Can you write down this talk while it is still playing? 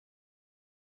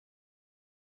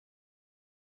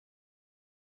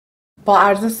با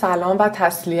عرض سلام و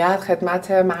تسلیت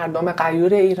خدمت مردم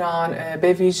غیور ایران،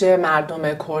 به ویژه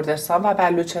مردم کردستان و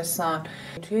بلوچستان.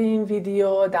 توی این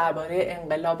ویدیو درباره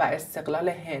انقلاب و استقلال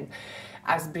هند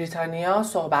از بریتانیا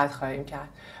صحبت خواهیم کرد.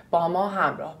 با ما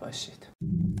همراه باشید.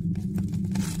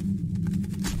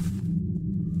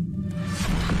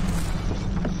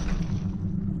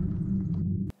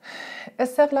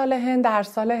 استقلال هند در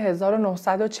سال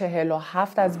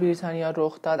 1947 از بریتانیا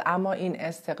رخ داد، اما این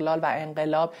استقلال و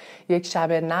انقلاب یک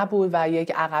شبه نبود و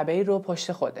یک عقبه‌ای رو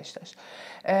پشت خودش داشت.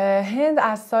 هند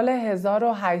از سال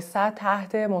 1800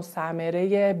 تحت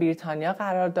مستعمره بریتانیا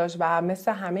قرار داشت و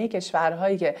مثل همه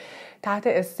کشورهایی که تحت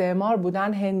استعمار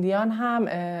بودن، هندیان هم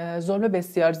ظلم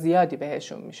بسیار زیادی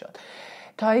بهشون میشد،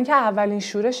 تا اینکه اولین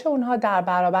شورش اونها در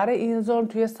برابر این ظلم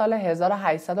توی سال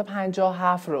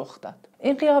 1857 رخ داد.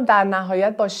 این قیام در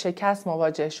نهایت با شکست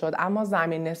مواجه شد، اما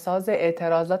زمینه ساز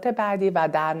اعتراضات بعدی و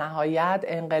در نهایت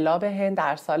انقلاب هند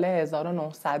در سال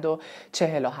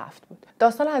 1947 بود.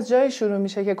 داستان از جای شروع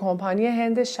میشه که کمپانی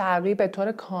هند شرقی به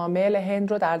طور کامل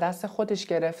هند رو در دست خودش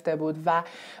گرفته بود و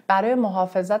برای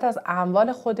محافظت از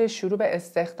اموال خودش شروع به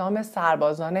استخدام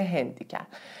سربازان هندی کرد.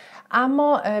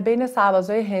 اما بین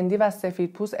سربازای هندی و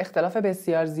سفیدپوست اختلاف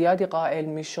بسیار زیادی قائل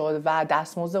میشد و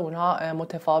دستمزد اونها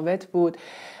متفاوت بود.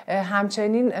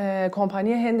 همچنین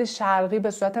کمپانی هند شرقی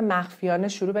به صورت مخفیانه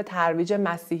شروع به ترویج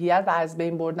مسیحیت و از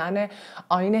بین بردن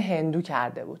آیین هندو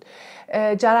کرده بود.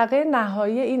 جرقه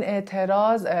نهایی این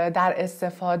اعتراض در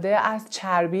استفاده از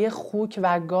چربی خوک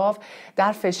و گاو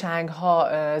در فشنگ‌ها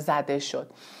زده شد.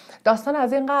 داستان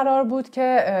از این قرار بود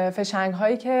که فشنگ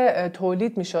هایی که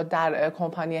تولید میشد در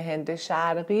کمپانی هند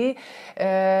شرقی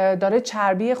داره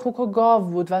چربی خوک و گاو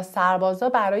بود و سربازا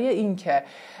برای اینکه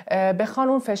بخوان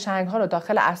اون فشنگ ها رو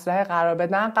داخل اسلحه قرار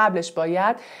بدن، قبلش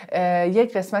باید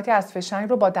یک قسمتی از فشنگ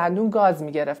رو با دندون گاز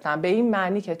میگرفتن، به این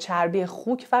معنی که چربی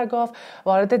خوک و گاو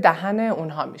وارد دهن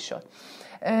اونها میشد.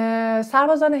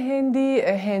 سربازان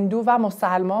هندو و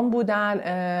مسلمان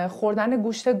بودن. خوردن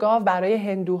گوشت گاو برای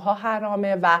هندوها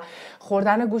حرامه و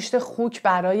خوردن گوشت خوک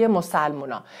برای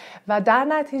مسلمونا و در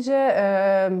نتیجه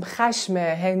خشم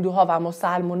هندوها و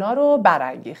مسلمونا رو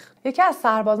برانگیخت. یکی از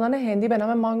سربازان هندی به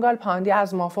نام مانگال پاندی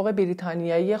از مافوق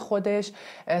بریتانیایی خودش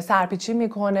سرپیچی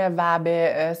میکنه و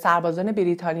به سربازان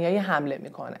بریتانیایی حمله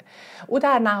میکنه. او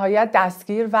در نهایت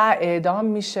دستگیر و اعدام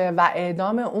میشه و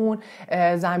اعدام اون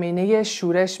زمینه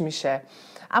شورش میشه.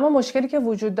 اما مشکلی که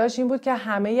وجود داشت این بود که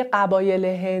همه قبایل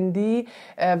هندی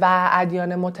و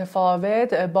ادیان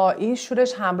متفاوت با این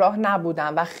شورش همراه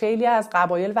نبودن و خیلی از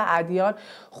قبایل و ادیان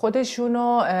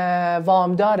خودشونو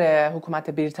وامدار حکومت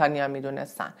بریتانیا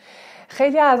میدونستن.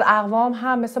 خیلی از اقوام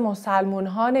هم مثل مسلمون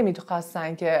ها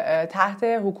نمیخواستن که تحت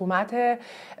حکومت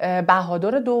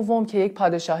بهادر دوم که یک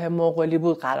پادشاه مغولی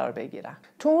بود قرار بگیرن.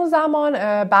 تو اون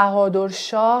زمان بهادر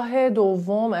شاه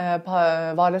دوم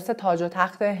وارث تاج و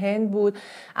تخت هند بود،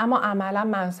 اما عملا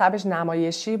منصبش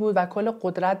نمایشی بود و کل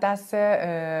قدرت دست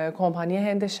کمپانی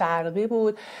هند شرقی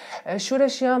بود.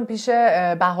 شورشیان پیش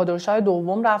بهادر شاه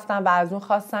دوم رفتن و از اون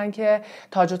خواستن که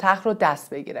تاج و تخت رو دست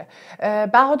بگیره.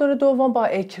 بهادر دوم با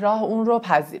اکراه اون رو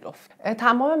پذیرفت.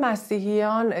 تمام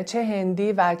مسیحیان چه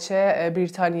هندی و چه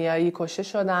بریتانیایی کشته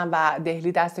شدن و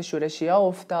دهلی دست شورشی‌ها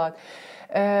افتاد.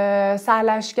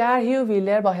 سرلشکر هیو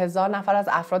ویلر با 1000 نفر از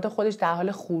افراد خودش در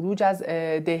حال خروج از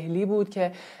دهلی بود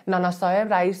که نانا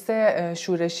صاحب رئیس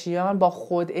شورشیان با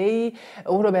خودعی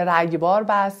او رو به رگبار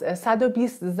بست.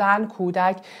 120 زن،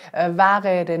 کودک و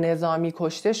غیر نظامی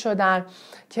کشته شدند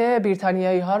که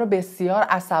بریتانیایی ها رو بسیار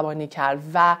عصبانی کرد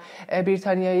و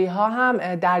بریتانیایی ها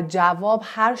هم در جواب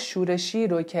هر شورشی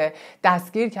رو که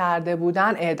دستگیر کرده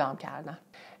بودن اعدام کردند.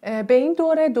 به این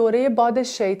دوره باد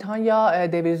شیطان یا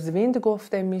دیویلز ویند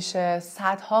گفته میشه.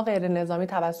 صدها غیر نظامی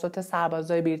توسط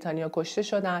سربازای بریتانیا کشته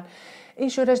شدند. این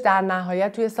شورش در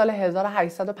نهایت توی سال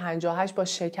 1858 با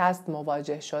شکست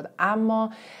مواجه شد، اما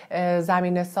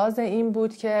زمینه ساز این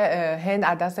بود که هند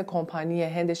از دست کمپانی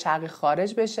هند شرقی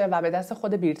خارج بشه و به دست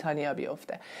خود بریتانیا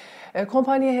بیفته.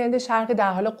 کمپانی هند شرقی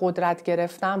در حال قدرت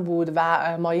گرفتن بود و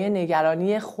مایه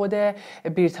نگرانی خود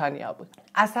بریتانیا بود.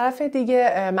 از طرف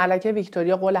دیگه ملکه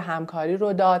ویکتوریا قول همکاری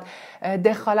رو داد.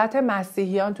 دخالت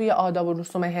مسیحیان توی آداب و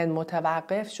رسوم هند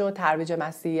متوقف شد، ترویج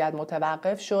مسیحیت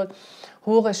متوقف شد،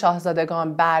 حقوق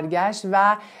شاهزادگان برگشت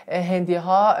و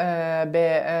هندی‌ها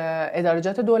به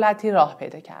ادارجات دولتی راه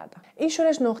پیدا کردند. این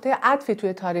شورش نقطه عطفی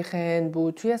توی تاریخ هند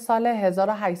بود. توی سال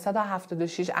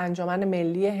 1876 انجمن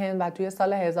ملی هند و توی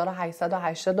سال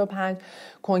 1885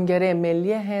 کنگره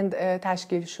ملی هند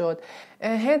تشکیل شد.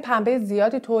 هند پنبه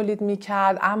زیادی تولید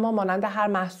می‌کرد، اما مانند هر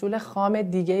محصول خام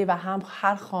دیگه‌ای و هم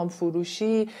هر خام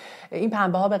فروشی این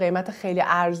پنبه ها به قیمت خیلی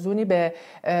ارزونی به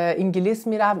انگلیس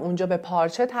میرفت، اونجا به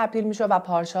پارچه تبدیل میشد و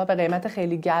پارچه‌ها به قیمت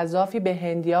خیلی گزافی به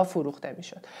هندی‌ها فروخته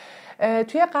میشد.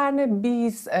 توی قرن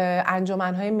 20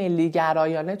 انجمن‌های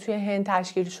ملی‌گرایانه توی هند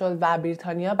تشکیل شد و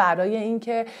بریتانیا برای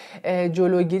اینکه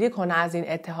جلوگیری کنه از این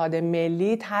اتحاد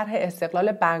ملی طرح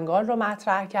استقلال بنگال رو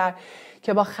مطرح کرد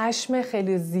که با خشم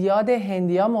خیلی زیاد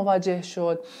هندی‌ها مواجه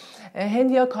شد.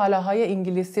 هندی‌ها کالاهای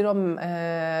انگلیسی رو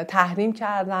تحریم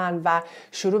کردن و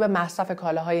شروع به مصرف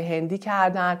کالاهای هندی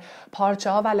کردن.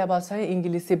 پارچه‌ها و لباس‌های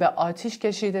انگلیسی به آتیش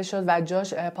کشیده شد و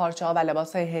جاش پارچه‌ها و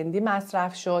لباس‌های هندی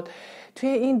مصرف شد. توی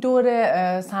این دور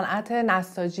صنعت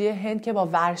نساجی هند که با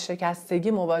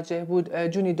ورشکستگی مواجه بود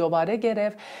جونی دوباره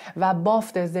گرفت و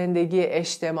بافت زندگی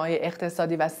اجتماعی،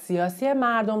 اقتصادی و سیاسی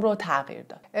مردم رو تغییر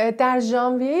داد. در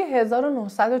ژانویه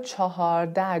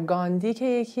 1914 گاندی که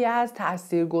یکی از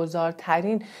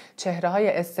تاثیرگذارترین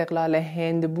چهره‌های استقلال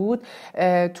هند بود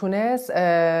تونست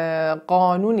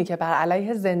قانونی که بر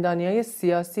علیه زندانیای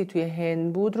سیاسی توی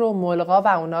هند بود رو ملغا و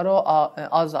اونا رو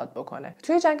آزاد بکنه.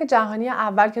 توی جنگ جهانی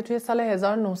اول که توی سال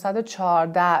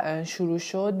 1914 شروع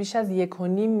شد بیش از 1.5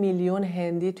 میلیون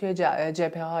هندی توی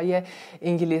جبهه‌های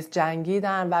انگلیس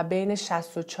جنگیدن و بین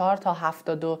 64 تا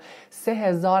 73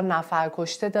 هزار نفر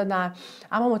کشته دادن.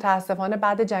 اما متاسفانه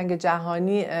بعد جنگ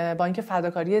جهانی با اینکه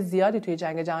فداکاری زیادی توی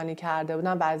جنگ جهانی کرده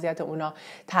بودن وضعیت اونا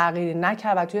تغییری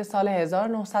نکرد و توی سال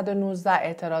 1919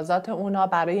 اعتراضات اونا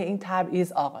برای این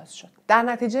تبعیض آغاز شد. در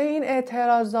نتیجه این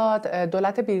اعتراضات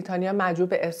دولت بریتانیا مجبور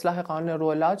به اصلاح قانون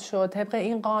رولات شد. طبق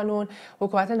این قانون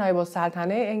حکومت نایب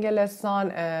السلطنه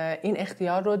انگلستان این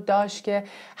اختیار رو داشت که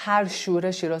هر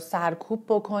شورشی رو سرکوب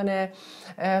بکنه،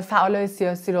 فعالای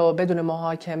سیاسی رو بدون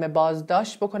محاکمه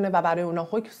بازداشت بکنه و برای اونا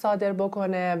حکم صادر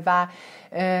بکنه و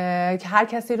هر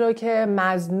کسی رو که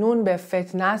مظنون به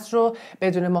فتنه است رو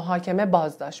بدون محاکمه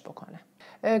بازداشت بکنه.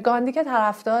 گاندی که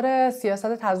طرفدار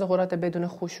سیاست تظاهرات بدون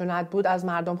خشونت بود از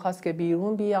مردم خواست که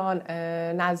بیرون بیان.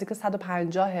 نزدیک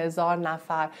 150,000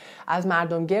 نفر از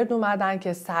مردم گرد اومدن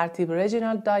که سرتیپ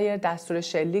رجینالد دایر دستور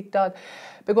شلیک داد.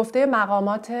 به گفته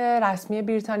مقامات رسمی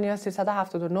بریتانیا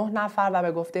 379 نفر و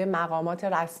به گفته مقامات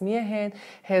رسمی هند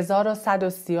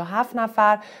 1137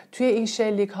 نفر توی این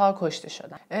شلیک ها کشته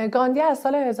شدند. گاندی از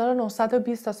سال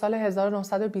 1920 تا سال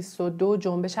 1922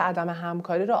 جنبش عدم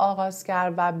همکاری را آغاز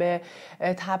کرد و به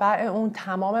تبع اون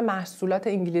تمام محصولات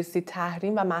انگلیسی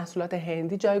تحریم و محصولات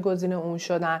هندی جایگزین اون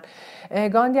شدند.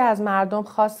 گاندی از مردم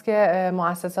خواست که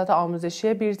مؤسسات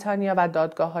آموزشی بریتانیا و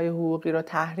دادگاه‌های حقوقی رو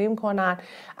تحریم کنند،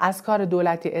 از کار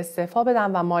دولتی استعفا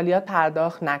بدن و مالیات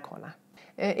پرداخت نکنن.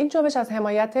 این جنبش از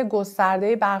حمایت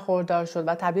گسترده‌ای برخوردار شد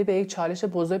و تبدیل به یک چالش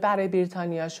بزرگ برای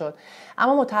بریتانیا شد.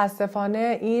 اما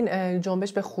متاسفانه این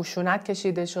جنبش به خشونت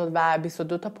کشیده شد و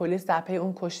 22 تا پلیس در پی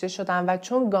اون کشته شدن و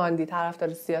چون گاندی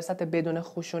طرفدار سیاست بدون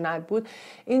خشونت بود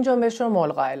این جنبش رو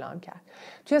ملغا اعلام کرد.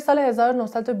 توی سال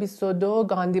 1922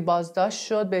 گاندی بازداشت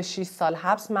شد، به 6 سال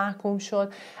حبس محکوم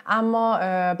شد، اما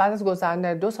بعد از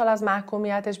گذراندن 2 سال از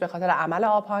محکومیتش به خاطر عمل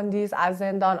آپاندیز از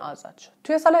زندان آزاد شد.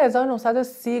 توی سال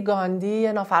 1930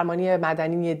 گاندی نافرمانی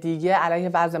مدنی دیگه علیه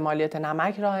وضع مالیات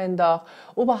نمک راه انداخت.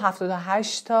 او با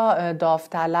 78 تا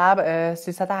داوطلب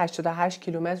 388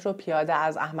 کیلومتر رو پیاده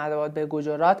از احمدآباد به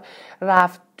گجرات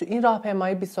رفت. این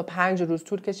راهپیمایی 25 روز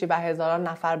طول کشید و هزاران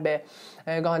نفر به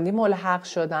گاندی ملحق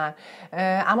شدند.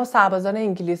 اما سربازان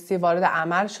انگلیسی وارد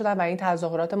عمل شدند و این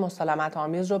تظاهرات مسالمت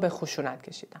آمیز رو به خشونت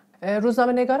کشیدند.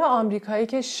 روزنامه‌نگار آمریکایی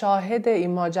که شاهد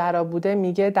این ماجرا بوده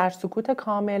میگه در سکوت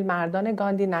کامل مردان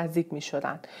گاندی نزدیک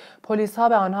میشدند. پلیس‌ها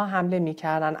به آنها حمله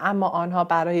میکردند اما آنها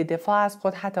برای دفاع از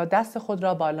خود حتی دست خود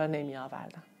را بالا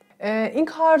نمی‌آوردند. این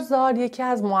کارزار یکی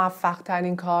از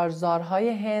موفق‌ترین کارزارهای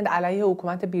هند علیه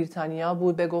حکومت بریتانیا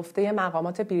بود. به گفته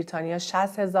مقامات بریتانیا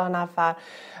 60,000 نفر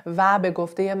و به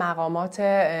گفته مقامات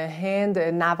هند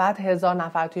 90,000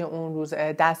 نفر توی اون روز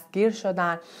دستگیر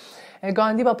شدند.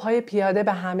 گاندی با پای پیاده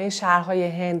به همه شهرهای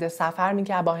هند سفر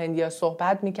میکرد، با هندی‌ها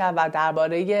صحبت میکرد و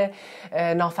درباره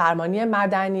نافرمانی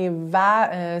مدنی و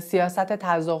سیاست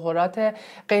تظاهرات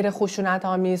غیر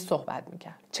خشونت‌آمیز صحبت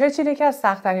میکرد. چرچیل یکی از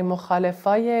سخت‌ترین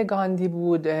مخالفای گاندی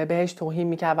بود، بهش توهین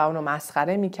میکرد و اونو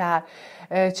مسخره میکرد.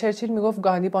 چرچیل میگفت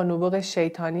گاندی با نبوغ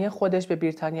شیطانی خودش به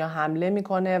بریتانیا حمله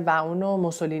میکنه و اونو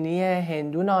موسولینی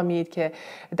هندو نامید که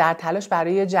در تلاش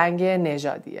برای جنگ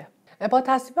نژادیه. با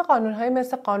تصویب قانون‌های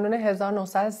مثل قانون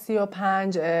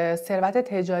 1935 ثروت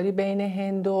تجاری بین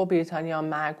هند و بریتانیا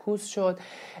معکوس شد.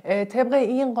 طبق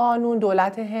این قانون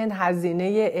دولت هند هزینه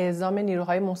اعزام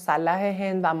نیروهای مسلح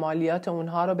هند و مالیات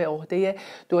اونها رو به عهده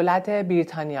دولت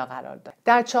بریتانیا قرار داد.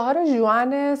 در 4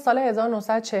 ژوئن سال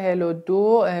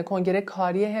 1942 کنگره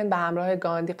کاری هند به همراه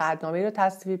گاندی قطعنامه‌ای رو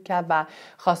تصویب کرد و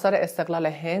خواستار استقلال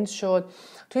هند شد.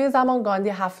 توی زمان گاندی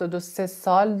 73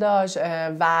 سال داشت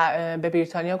و به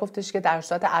بریتانیا گفتش که در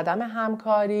صورت عدم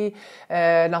همکاری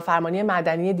نافرمانی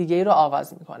مدنی دیگه‌ای رو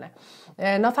آغاز میکنه.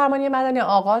 نافرمانی مدنی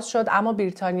آغاز شد، اما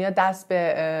بریتانیا دست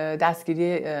به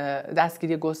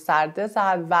دستگیری گسترده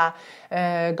زد و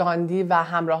گاندی و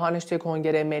همراهانش توی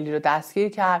کنگره ملی رو دستگیر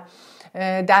کرد.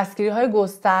 دستگیری های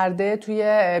گسترده توی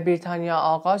بریتانیا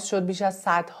آغاز شد. بیش از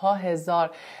صدها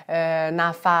هزار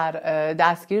نفر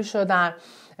دستگیر شدن.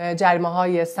 جریمه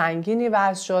های سنگینی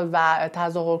وضع شد و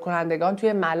تظاهر کنندگان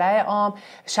توی ملأ عام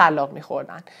شلاق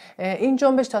می‌خوردن. این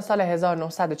جنبش تا سال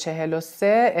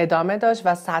 1943 ادامه داشت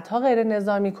و صدها غیر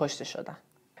نظامی کشته شدند.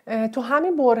 تو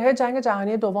همین برهه جنگ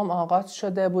جهانی دوم آغاز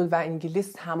شده بود و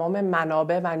انگلیس تمام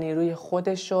منابع و نیروی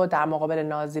خودش رو در مقابل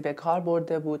نازی به کار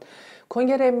برده بود.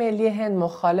 کنگره ملی هند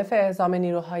مخالف اعزام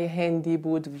نیروهای هندی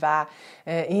بود و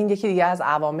این یکی دیگه از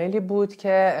عواملی بود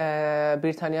که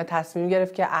بریتانیا تصمیم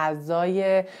گرفت که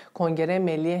اعضای کنگره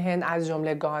ملی هند از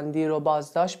جمله گاندی رو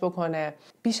بازداشت بکنه.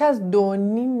 بیش از 2.5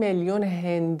 میلیون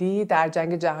هندی در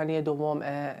جنگ جهانی دوم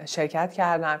شرکت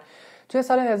کردند. توی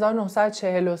سال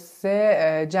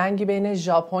 1943 جنگی بین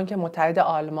ژاپن که متحد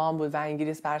آلمان بود و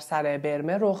انگلیس بر سر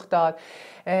برمه رخ داد.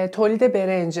 تولید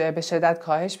برنج به شدت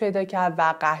کاهش پیدا کرد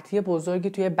و قحطی بزرگی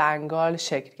توی بنگال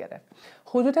شکل گرفت.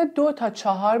 حدود 2 تا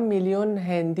 4 میلیون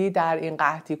هندی در این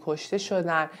قحطی کشته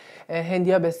شدند.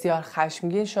 هندی‌ها بسیار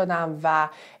خشمگین شدند و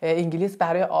انگلیس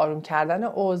برای آروم کردن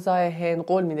اوضاع هند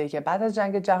قول میده که بعد از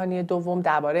جنگ جهانی دوم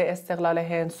درباره استقلال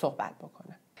هند صحبت بکنه.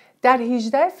 در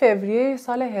 18 فوریه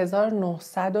سال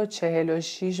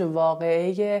 1946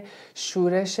 واقعه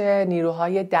شورش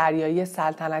نیروهای دریایی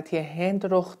سلطنتی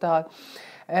هند رخ داد.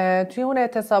 توی اون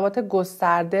اعتصابات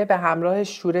گسترده به همراه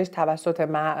شورش توسط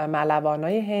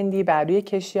ملوانای هندی بر روی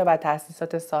کشتی‌ها و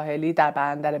تأسیسات ساحلی در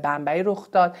بندر بمبئی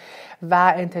رخ داد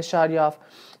و انتشار یافت.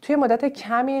 توی مدت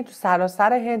کمی تو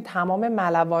سراسر هند تمام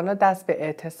ملوانا دست به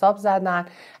اعتصاب زدن.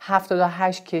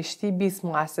 78 کشتی، 20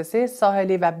 مؤسسه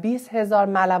ساحلی و 20,000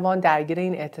 ملوان درگیر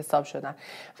این اعتصاب شدن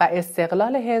و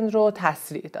استقلال هند رو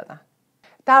تسریع دادن.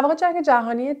 در واقع جنگ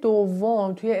جهانی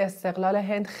دوم توی استقلال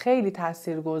هند خیلی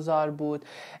تاثیرگذار بود.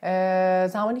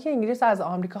 زمانی که انگلیس از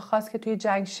آمریکا خواست که توی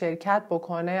جنگ شرکت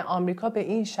بکنه، آمریکا به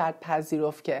این شرط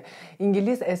پذیرفت که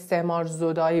انگلیس استعمار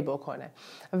زدایی بکنه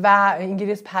و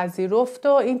انگلیس پذیرفت و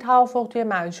این توافق توی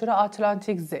منشور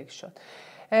آتلانتیک ذکر شد.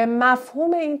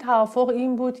 مفهوم این توافق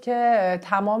این بود که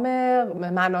تمام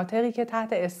مناطقی که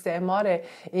تحت استعمار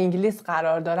انگلیس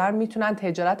قرار دارن میتونن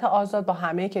تجارت آزاد با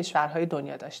همه کشورهای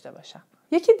دنیا داشته باشن.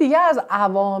 یکی دیگه از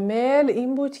عوامل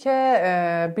این بود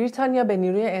که بریتانیا به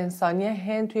نیروی انسانی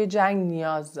هند توی جنگ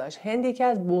نیاز داشت. هند یکی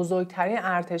از بزرگترین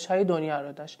ارتش‌های دنیا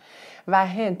رو داشت و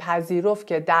هند پذیرفت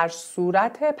که در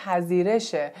صورت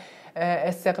پذیرش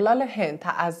استقلال هند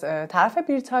از طرف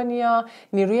بریتانیا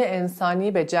نیروی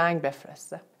انسانی به جنگ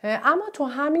بفرسته. اما تو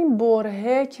همین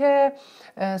برهه که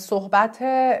صحبت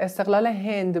استقلال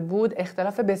هند بود،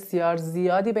 اختلاف بسیار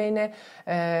زیادی بین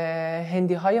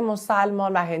هندی‌های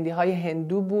مسلمان و هندی‌های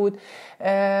هندو بود.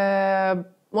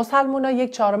 مسلمان‌ها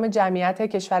 1/4 جمعیت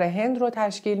کشور هند رو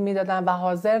تشکیل میدادن و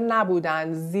حاضر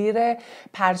نبودن زیر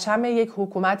پرچم یک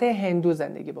حکومت هندو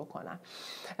زندگی بکنن.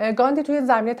 گاندی توی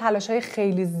زمینه تلاش‌های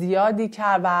خیلی زیادی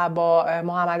کرد و با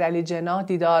محمد علی جناح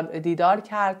دیدار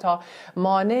کرد تا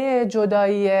مانع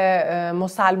جدایی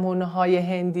مسلمان‌های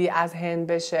هندی از هند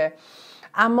بشه،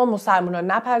 اما مسلمان‌ها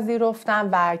نپذیرفتن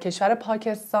و کشور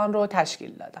پاکستان رو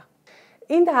تشکیل دادن.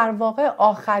 این در واقع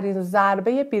آخرین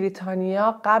ضربه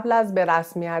بریتانیا قبل از به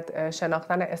رسمیت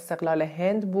شناختن استقلال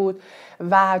هند بود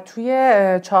و توی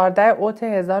 14 اوت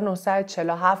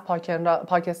 1947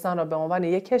 پاکستان را به عنوان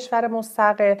یک کشور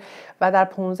مستقل و در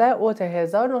 15 اوت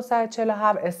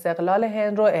 1947 استقلال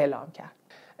هند رو اعلام کرد.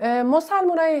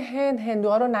 مسلمانای هند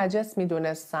هندوها رو نجس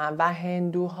میدونستن و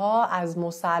هندوها از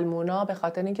مسلمونا به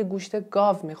خاطر اینکه گوشت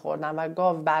گاو میخوردن و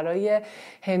گاو برای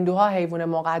هندوها حیوان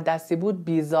مقدسی بود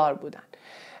بیزار بودن.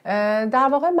 در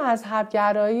واقع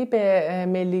مذهبگرایی به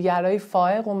ملیگرایی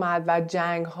فائق اومد و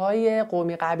جنگ‌های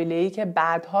قومی قبیله‌ای که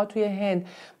بعدها توی هند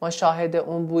ما شاهد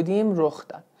اون بودیم رخ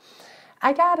داد.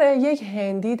 اگر یک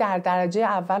هندی در درجه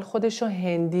اول خودشو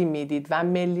هندی میدید و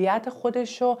ملیت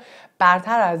خودشو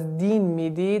برتر از دین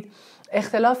میدید،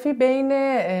 اختلافی بین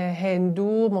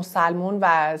هندو، مسلمون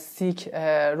و سیک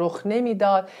رخ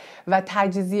نمیداد و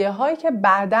تجزیه هایی که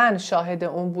بعداً شاهد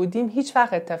اون بودیم هیچ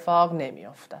وقت اتفاق نمی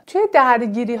افتاد. توی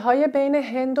درگیری های بین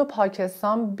هند و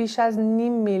پاکستان بیش از 0.5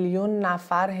 میلیون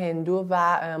نفر هندو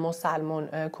و مسلمون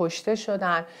کشته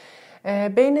شدن.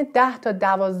 بین 10 تا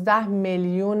 12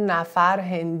 میلیون نفر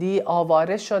هندی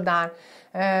آواره شدن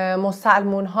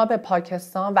مسلمون ها به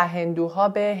پاکستان و هندوها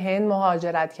به هند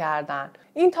مهاجرت کردند.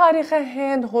 این تاریخ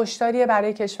هند هشداریه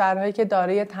برای کشورهایی که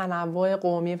دارای تنوع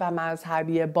قومی و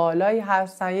مذهبی بالایی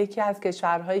هستن. یکی از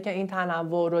کشورهایی که این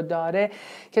تنوع رو داره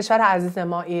کشور عزیز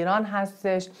ما ایران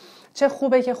هستش. چه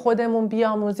خوبه که خودمون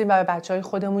بیاموزیم و به بچهای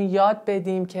خودمون یاد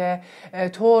بدیم که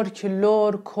ترک،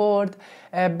 لر، کرد،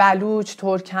 بلوچ،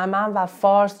 ترکمن و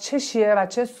فارس، چه شیعه و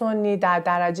چه سنی در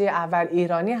درجه اول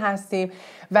ایرانی هستیم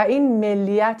و این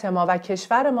ملیت ما و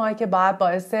کشور ما که باید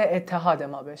باعث اتحاد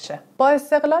ما بشه. با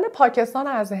استقلال پاکستان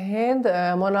از هند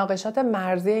مناقشات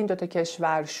مرزی این دوتا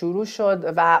کشور شروع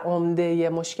شد و عمده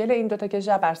مشکل این دوتا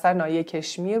کشور بر سر ناحیه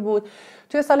کشمیر بود.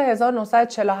 توی سال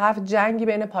 1947 جنگی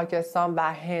بین پاکستان و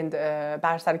هند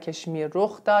بر سر کشمیر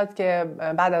رخ داد که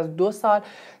بعد از 2 سال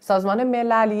سازمان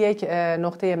ملل یک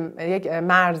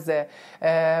مرز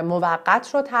موقت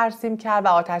رو ترسیم کرد و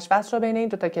آتش‌بس رو بین این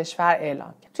دوتا کشور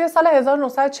اعلام کرد. توی سال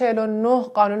 1949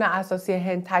 قانون اساسی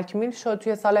هند تکمیل شد.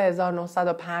 توی سال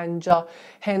 1950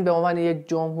 هند به عنوان یک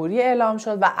جمهوری اعلام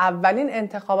شد و اولین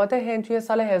انتخابات هند توی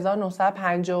سال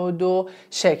 1952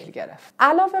 شکل گرفت.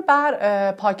 علاوه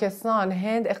بر پاکستان،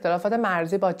 هند اختلافات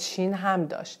مرزی با چین هم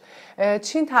داشت.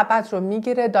 چین تبت رو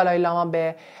میگیره، دالای لاما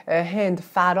به هند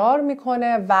فرار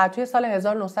میکنه و توی سال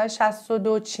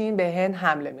 1962 چین به هند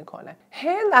حمله میکنه.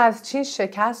 هند از چین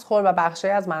شکست خورد و بخشی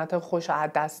از مناطق خودش رو از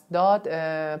دست داد.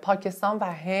 پاکستان و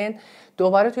هند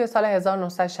دوباره توی سال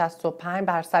 1965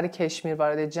 بر سر کشمیر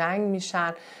وارد جنگ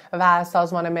میشن و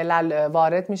سازمان ملل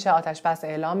وارد میشه، آتش بس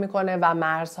اعلام میکنه و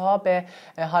مرزها به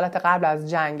حالت قبل از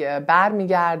جنگ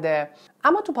برمیگرده.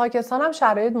 اما تو پاکستان هم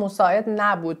شرایط مساعد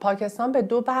نبود. پاکستان به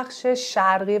 2 بخش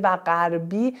شرقی و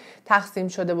غربی تقسیم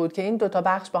شده بود که این 2 تا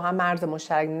بخش با هم مرز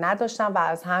مشترک نداشتن و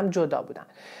از هم جدا بودن.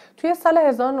 توی سال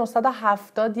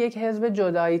 1970 یک حزب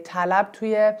جدایی طلب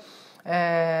توی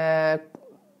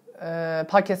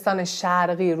پاکستان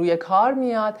شرقی روی کار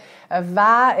میاد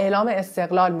و اعلام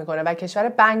استقلال میکنه و کشور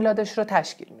بنگلادش رو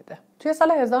تشکیل میده. توی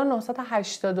سال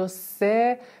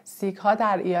 1983 سیک ها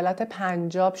در ایالت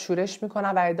پنجاب شورش میکنن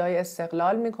و ادعای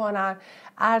استقلال میکنن.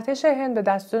 ارتش هند به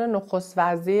دستور نخست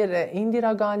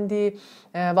وزیر گاندی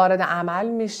وارد عمل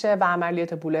میشه و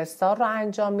عملیات بولستان رو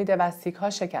انجام میده و سیک ها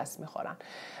شکست میخورن.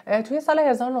 توی سال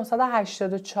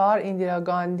 1984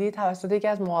 گاندی توسط یکی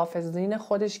از محافظین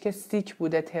خودش که سیک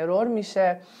بوده ترور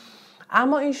میشه.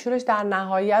 اما این شورش در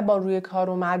نهایت با روی کار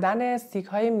اومدن سیک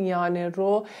های میانه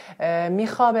رو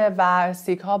میخوابه و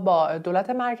سیک ها با دولت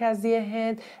مرکزی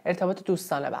هند ارتباط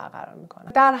دوستانه برقرار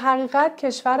میکنن. در حقیقت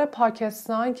کشور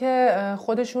پاکستان که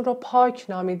خودشون رو پاک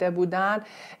نامیده بودن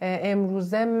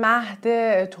امروزه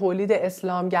مهد تولید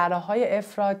اسلامگراهای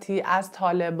افراطی از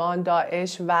طالبان،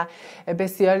 داعش و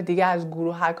بسیار دیگه از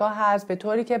گروهکا هست، به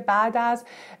طوری که بعد از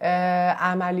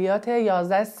عملیات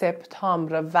 11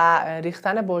 سپتامبر و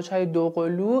ریختن برج‌های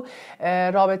دوقلو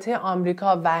رابطه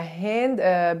آمریکا و هند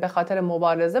به خاطر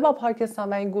مبارزه با پاکستان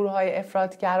و این گروه‌های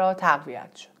افراطگرا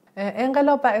تقویت شد.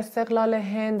 انقلاب و استقلال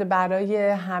هند برای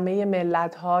همه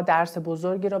ملت‌ها درس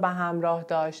بزرگی رو به همراه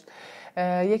داشت.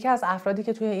 یکی از افرادی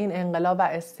که توی این انقلاب و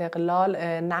استقلال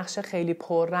نقش خیلی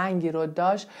پررنگی رو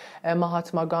داشت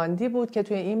مهاتما گاندی بود که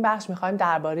توی این بخش می‌خوایم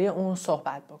درباره اون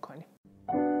صحبت بکنیم.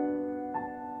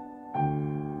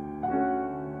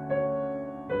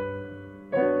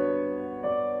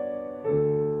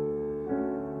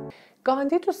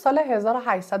 گاندی تو سال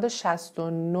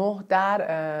 1869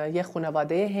 در یک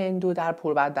خانواده هندو در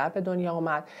پوربندر به دنیا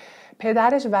آمد.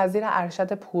 پدرش وزیر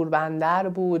ارشد پوربندر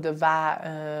بود و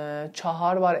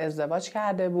 4 بار ازدواج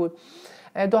کرده بود.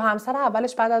 2 همسر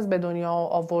اولش بعد از به دنیا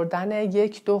آوردن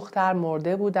یک دختر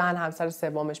مرده بودن. همسر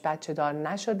سومش بچه دار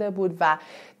نشده بود و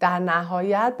در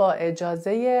نهایت با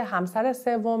اجازه همسر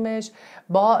سومش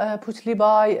با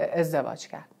پوتلیبای ازدواج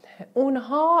کرد.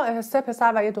 اونها 3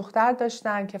 پسر و 1 دختر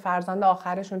داشتن که فرزند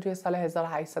آخرشون توی سال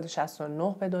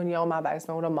 1869 به دنیا آمد و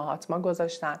اسم اون رو مهاتما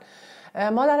گذاشتن.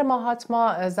 مادر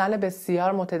مهاتما زن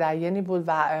بسیار متدینی بود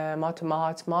و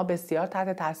مهاتما بسیار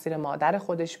تحت تاثیر مادر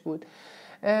خودش بود.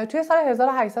 توی سال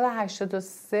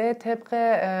 1883 طبق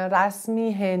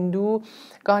رسمی هندو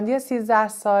گاندی 13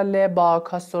 ساله با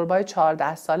کاستوربای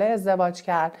 14 ساله ازدواج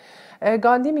کرد.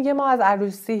 گاندی میگه ما از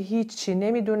عروسی هیچی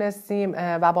نمیدونستیم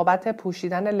و بابت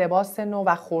پوشیدن لباس نو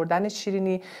و خوردن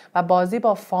شیرینی و بازی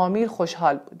با فامیل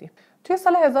خوشحال بودیم. توی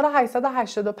سال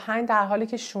 1885 در حالی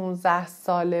که 16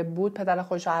 ساله بود پدر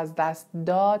خودش رو از دست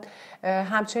داد.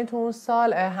 همچنین تو اون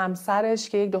سال همسرش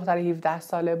که یک دختر 17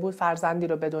 ساله بود فرزندی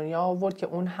رو به دنیا آورد که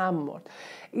اون هم مرد.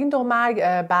 این 2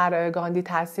 مرگ بر گاندی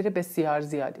تاثیر بسیار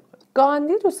زیادی بود.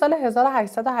 گاندی تو سال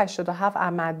 1887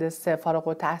 از مدرسه فارغ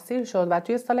التحصیل شد و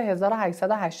توی سال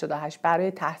 1888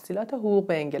 برای تحصیلات حقوق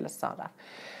به انگلستان رفت.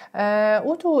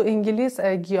 او تو انگلیس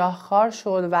گیاهخوار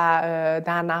شد و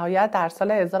در نهایت در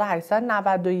سال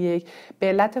 1891 به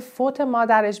علت فوت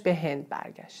مادرش به هند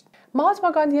برگشت.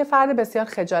 مهاتما گاندی یه فرد بسیار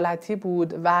خجالتی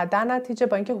بود و در نتیجه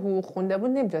با اینکه حقوق خونده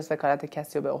بود نمیتونست وکالت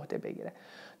کسی رو به عهده بگیره.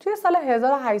 توی سال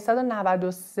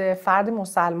 1893 فردی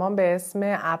مسلمان به اسم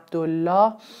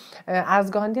عبدالله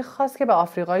از گاندی خواست که به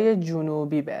آفریقای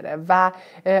جنوبی بره و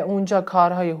اونجا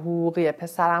کارهای حقوقی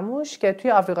پسرعموش که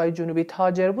توی آفریقای جنوبی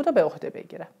تاجر بود رو به عهده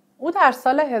بگیره. او در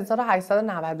سال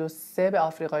 1893 به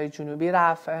آفریقای جنوبی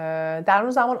رفت. در اون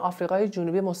زمان آفریقای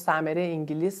جنوبی مستعمره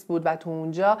انگلیس بود و تو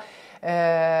اونجا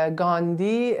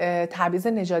گاندی تبعیض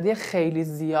نژادی خیلی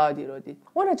زیادی رو دید.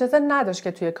 اون اجازه نداشت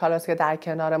که توی کلاس که در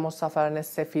کنار مسافران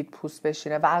سفید پوست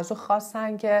بشینه و از او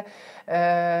خواستن که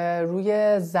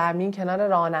روی زمین کنار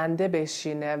راننده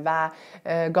بشینه و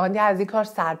گاندی از این کار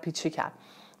سرپیچی کرد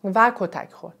و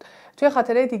کتک خورد. توی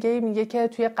خاطره دیگه میگه که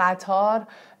توی قطار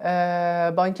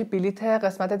با اینکه بلیت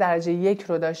قسمت درجه 1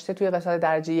 رو داشته توی قسمت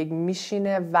درجه 1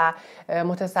 میشینه و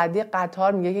متصدی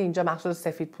قطار میگه که اینجا مخصوص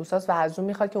سفید پوستاست و از اون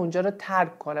میخواد که اونجا رو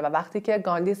ترک کنه و وقتی که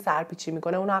گاندی سرپیچی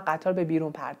میکنه اونو از قطار به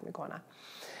بیرون پرت میکنن.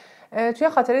 توی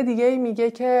خاطره دیگه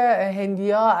میگه که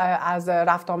هندیا از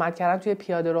رفت آمد کردن توی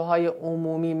پیاده‌روهای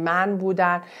عمومی منع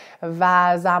بودن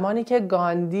و زمانی که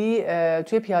گاندی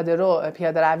توی پیاده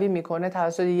روی میکنه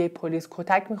توسط یک پلیس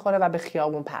کتک میخوره و به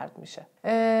خیابون پرت میشه.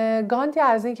 گاندی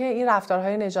از اینکه این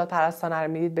رفتارهای نجات پرستانه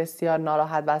رو میدید بسیار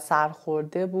ناراحت و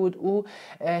سرخورده بود. او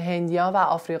هندیان و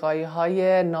آفریقایی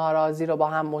های ناراضی رو با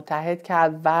هم متحد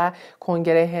کرد و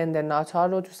کنگره هند ناتار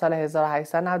رو تو سال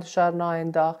 1894 راه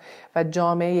انداخت و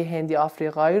جامعه هندی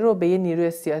آفریقایی رو به یه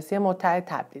نیروی سیاسی متحد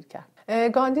تبدیل کرد.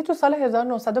 گاندی تو سال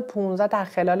 1915 در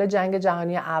خلال جنگ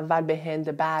جهانی اول به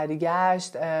هند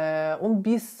برگشت. اون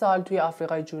 20 سال توی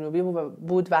آفریقای جنوبی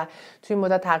بود و توی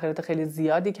مدت تغییرات خیلی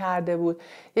زیادی کرده بود.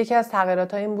 یکی از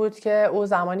تغییرات این بود که او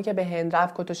زمانی که به هند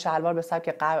رفت کت و شلوار به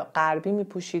سبک غربی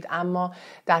میپوشید، اما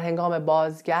در هنگام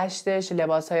بازگشتش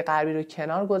لباسهای غربی رو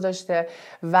کنار گذاشته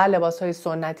و لباسهای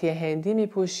سنتی هندی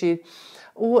میپوشید.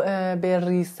 او به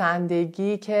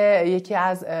ریسندگی که یکی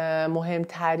از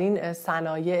مهمترین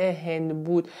صنایع هند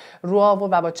بود رو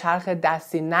آورد و با چرخ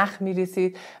دستی نخ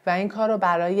می‌ریسید و این کار رو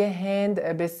برای هند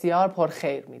بسیار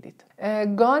پرخیر می‌دید.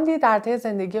 گاندی در طی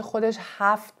زندگی خودش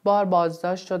 7 بار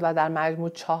بازداشت شد و در مجموع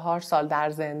 4 سال در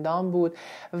زندان بود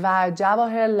و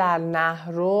جواهرلال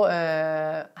نهرو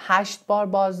 8 بار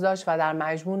بازداشت و در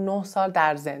مجموع 9 سال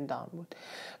در زندان بود.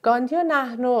 گاندی و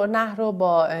نهرو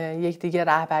با یکدیگه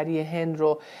رهبری هند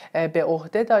رو به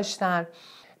عهده داشتن.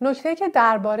 نکته که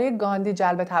درباره گاندی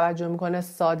جلب توجه میکنه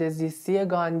ساده زیستی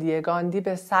گاندیه. گاندی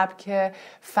به سبک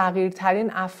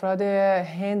فقیرترین افراد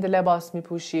هند لباس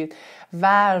میپوشید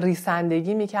و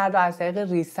ریسندگی میکرد و از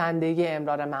طریق ریسندگی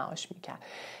امرار معاش میکرد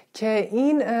که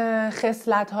این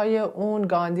خصلت‌های اون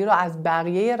گاندی رو از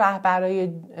بقیه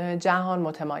رهبرای جهان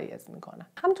متمایز میکنه.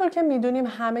 همونطور که میدونیم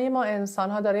همه ما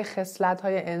انسان‌ها داره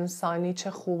خصلت‌های انسانی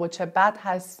چه خوب و چه بد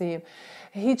هستیم.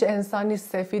 هیچ انسانی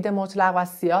سفید مطلق و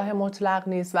سیاه مطلق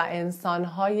نیست و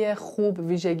انسان‌های خوب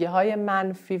ویژگی‌های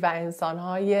منفی و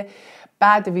انسان‌های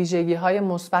بد ویژگی‌های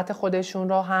مثبت خودشون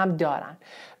رو هم دارن.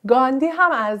 گاندی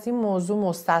هم از این موضوع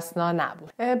مستثنا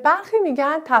نبود. برخی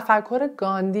میگن تفکر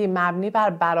گاندی مبنی بر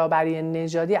برابری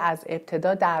نژادی از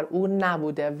ابتدا در او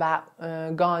نبوده و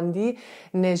گاندی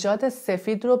نژاد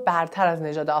سفید رو برتر از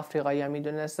نژاد آفریقایی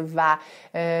میدونست و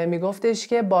میگفتش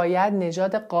که باید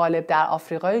نژاد غالب در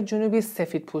آفریقای جنوبی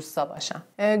سفید پوستا باشن.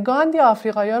 گاندی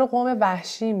آفریقایی ها رو قوم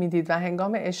وحشی میدید و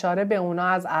هنگام اشاره به اونا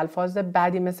از الفاظ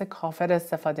بدی مثل کافر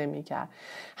استفاده میکرد.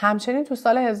 همچنین تو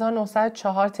سال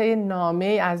 1904 طی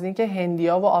نامه‌ای از اینکه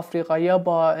هندیا و آفریقایی‌ها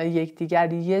با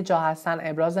یکدیگر یه جا هستن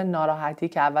ابراز ناراحتی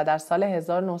کرد و در سال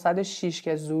 1906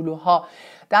 که زولوها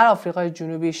در آفریقای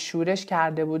جنوبی شورش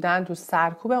کرده بودند تو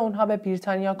سرکوب اونها به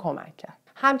بریتانیا کمک کرد.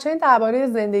 همچنین درباره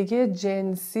زندگی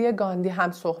جنسی گاندی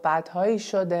هم صحبت‌هایی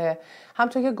شده.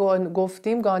 همونطور که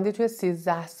گفتیم گاندی توی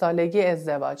 13 سالگی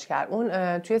ازدواج کرد.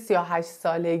 اون توی 38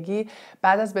 سالگی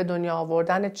بعد از به دنیا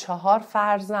آوردن 4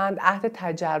 فرزند عهد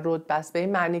تجرد بست، به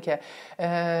این معنی که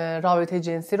رابطه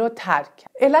جنسی رو ترک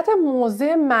کرد. علت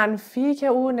موضع منفی که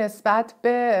او نسبت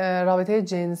به رابطه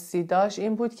جنسی داشت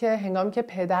این بود که هنگامی که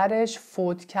پدرش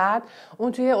فوت کرد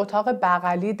اون توی اتاق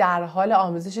بغلی در حال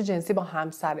آمیزش جنسی با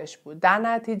همسرش بود. در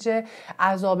نتیجه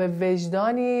عذاب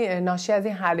وجدانی ناشی از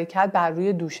این حرکت بر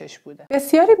روی دوشش بوده.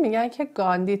 بسیاری میگن که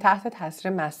گاندی تحت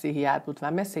تاثیر مسیحیت بود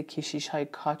و مثل کشیش‌های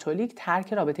کاتولیک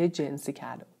ترک رابطه جنسی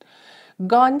کرده بود.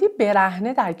 گاندی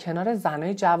برهنه در کنار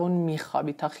زنای جوان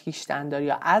میخوابید تا خویشتن‌داری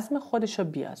یا عزم خودش رو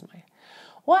بیازمایه.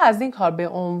 او از این کار به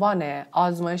عنوان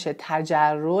آزمایش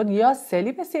تجرد یا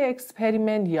سلیبسی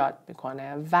اکسپریمنت یاد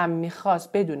میکنه و میخواست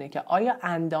بدونه که آیا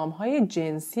اندامهای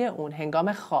جنسی اون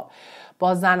هنگام خواب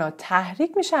با زنها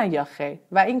تحریک میشن یا خیر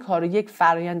و این کار رو یک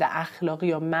فرایند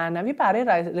اخلاقی و معنوی برای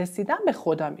رسیدن به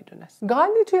خدا میدونست.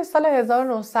 گاندی توی سال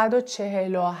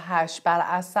 1948 بر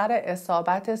اثر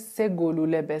اصابت 3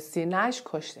 گلوله به سینه‌اش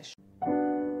کشته شد.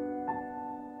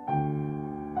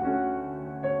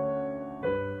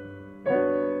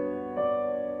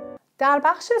 در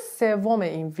بخش سوم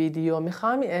این ویدیو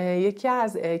میخوام یکی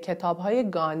از کتاب‌های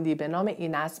گاندی به نام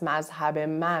این است مذهب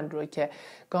من رو که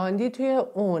گاندی توی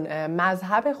اون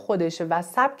مذهب خودش و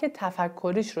سبک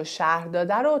تفکریش رو شرح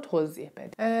داده رو توضیح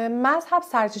بده. مذهب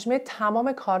سرچشمه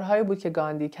تمام کارهایی بود که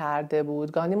گاندی کرده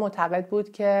بود. گاندی معتقد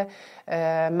بود که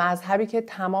مذهبی که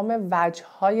تمام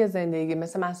وجه‌های زندگی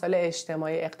مثل مسائل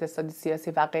اجتماعی، اقتصادی،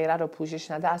 سیاسی و غیره رو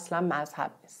پوشش نده اصلا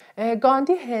مذهب نیست.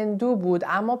 گاندی هندو بود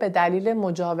اما به دلیل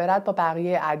مجاورت با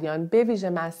بقیه ادیان به ویژه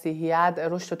مسیحیت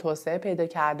رشد و توسعه پیدا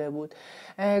کرده بود.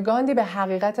 گاندی به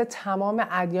حقیقت تمام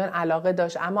ادیان علاقه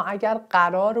داشت اما اگر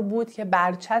قرار بود که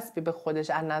برچسبی به خودش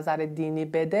از نظر دینی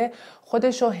بده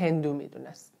خودش رو هندو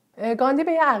میدونست. گاندی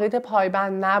به یه عقیده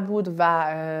پایبند نبود و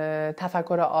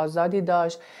تفکر آزادی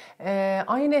داشت.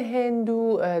 آیین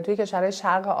هندو توی کشورهای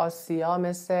شرق آسیا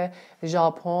مثل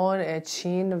ژاپن،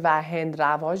 چین و هند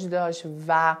رواج داشت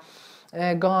و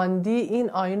گاندی این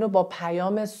آیین رو با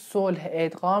پیام صلح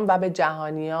ادغام و به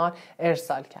جهانیان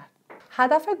ارسال کرد.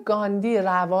 هدف گاندی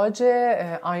رواج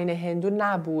آیین هندو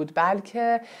نبود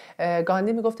بلکه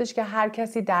گاندی میگفتش که هر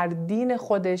کسی در دین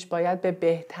خودش باید به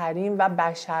بهترین و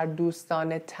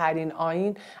بشردوستانه ترین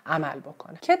آیین عمل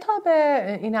بکنه. کتاب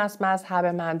این است مذهب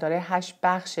من داره 8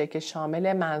 بخشه که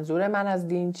شامل منظور من از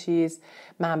دین چیست،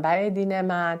 منبع دین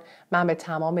من به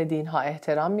تمام دینها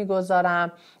احترام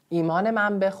میگذارم، ایمان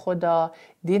من به خدا،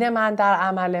 دین من در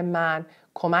عمل من،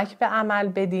 کمک به عمل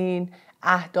به دین،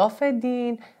 اهداف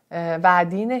دین و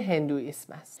دین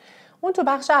هندویسم است. اون تو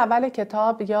بخش اول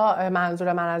کتاب یا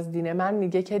منظور من از دین من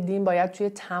میگه که دین باید توی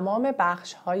تمام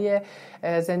بخش‌های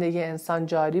زندگی انسان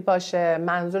جاری باشه.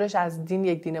 منظورش از دین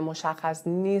یک دین مشخص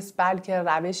نیست بلکه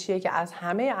روشیه که از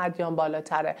همه ادیان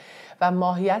بالاتره و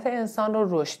ماهیت انسان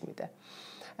رو رشد میده.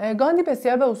 گاندی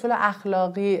بسیار به اصول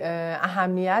اخلاقی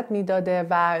اهمیت میداده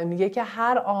و میگه که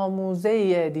هر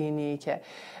آموزه دینی که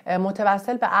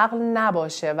متوسل به عقل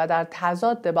نباشه و در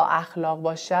تضاد با اخلاق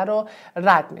باشه رو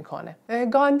رد میکنه.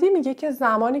 گاندی میگه که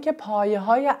زمانی که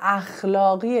پایه‌های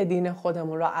اخلاقی دین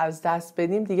خودمون رو از دست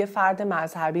بدیم دیگه فرد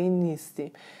مذهبی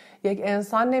نیستیم. یک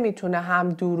انسان نمیتونه هم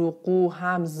دروغگو،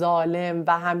 هم ظالم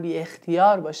و هم بی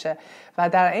اختیار باشه و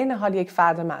در عین حال یک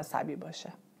فرد مذهبی باشه.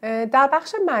 در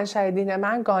بخش منشأ دین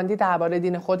من گاندی درباره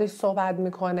دین خودش صحبت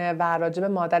میکنه و راجع به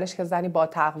مادرش که زنی با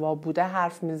تقوا بوده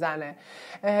حرف میزنه.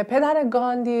 پدر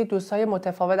گاندی دوستای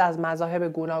متفاوت از مذاهب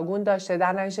گوناگون داشته.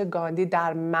 در نتیجه گاندی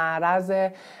در معرض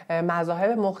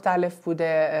مذاهب مختلف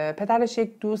بوده. پدرش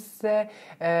یک دوست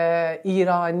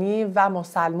ایرانی و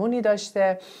مسلمونی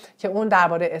داشته که اون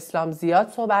درباره اسلام زیاد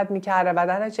صحبت میکرده و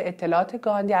در نتیجه اطلاعات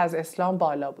گاندی از اسلام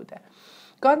بالا بوده.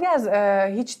 گاندی از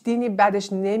هیچ دینی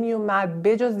بدش نمی اومد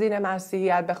بجز دین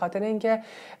مسیحیت به خاطر اینکه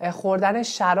خوردن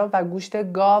شراب و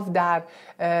گوشت گاو در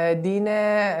دین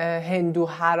هندو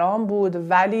حرام بود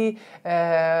ولی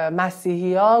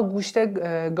مسیحی‌ها گوشت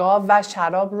گاو و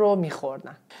شراب رو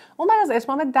می‌خوردن. اون بعد از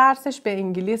اتمام درسش به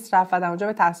انگلیس رفت و در اونجا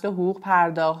به تحصیل حقوق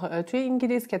پرداخت. توی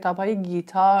انگلیس کتاب‌های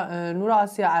گیتا، نور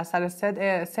آسیا اثر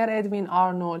سر ادوین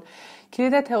آرنولد،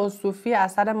 کلید تئوسوفی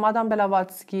اثر مادام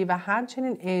بلاواتسکی و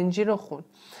همچنین انجیل رو خوند.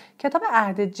 کتاب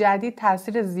عهد جدید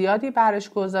تاثیر زیادی برش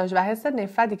گذاشت و حس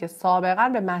نفرتی که سابقا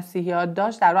به مسیحی‌ها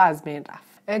داشت در رو از بین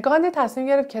رفت. گاندی تصمیم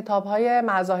گرفت کتاب‌های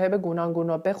مذاهب گوناگون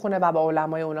رو بخونه و با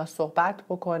علمای اونا صحبت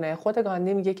بکنه. خود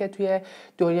گاندی میگه که توی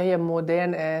دنیای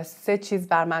مدرن 3 چیز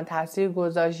بر من تاثیر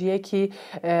گذاشت. یکی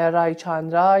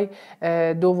رایچاندرای،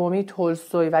 دومی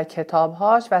تولستوی و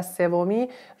کتابهاش و سومی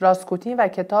راسکوتین و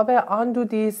کتاب آندو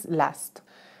دیس لست.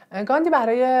 گاندی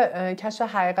برای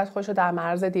کشف حقیقت خودش رو در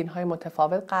معرض دین‌های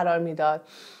متفاوت قرار میداد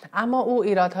اما او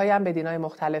ایرادهایی هم به دین‌های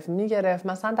مختلف میگرفت.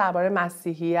 مثلا درباره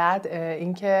مسیحیت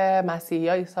اینکه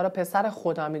مسیحی‌ها عیسی رو پسر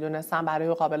خدا میدونستن برای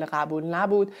او قابل قبول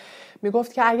نبود.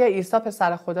 میگفت که اگر عیسی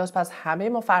پسر خداست پس همه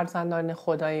ما فرزندان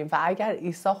خداییم و اگر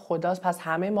عیسی خداست پس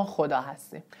همه ما خدا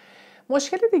هستیم.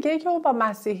 مشکل دیگه ای که اون با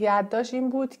مسیحیت داشت این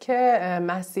بود که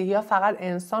مسیحی‌ها فقط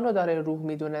انسان رو داره روح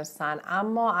میدونستن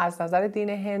اما از نظر دین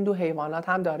هندو حیوانات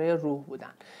هم داره روح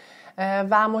بودن.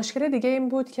 و مشکل دیگه این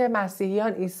بود که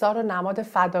مسیحیان عیسی رو نماد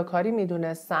فداکاری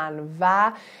میدونستن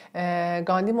و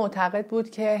گاندی معتقد بود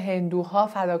که هندوها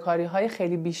فداکاری‌های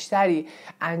خیلی بیشتری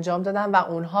انجام دادن و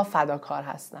اونها فداکار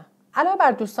هستن. علاوه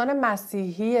بر دوستان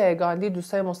مسیحی گاندی،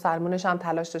 دوستای مسلمانش هم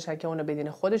تلاش داشتن که اونو به دین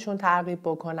خودشون ترغیب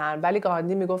بکنن، ولی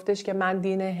گاندی میگفتش که من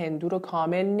دین هندو رو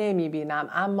کامل نمیبینم،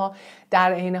 اما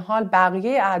در عین حال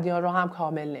بقیه ادیان رو هم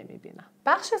کامل نمیبینم.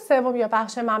 بخش سوم یا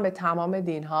بخش من به تمام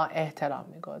دینها احترام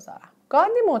میگذارم.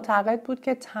 گاندی معتقد بود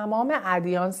که تمام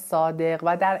ادیان صادق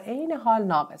و در عین حال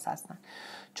ناقص هستند،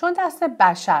 چون دست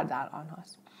بشر در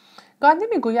آنهاست. گاندی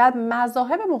میگوید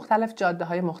مذاهب مختلف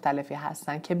جاده‌های مختلفی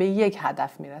هستند که به یک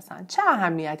هدف میرسند. چه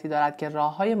اهمیتی دارد که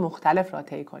راه‌های مختلف را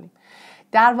طی کنیم؟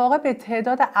 در واقع به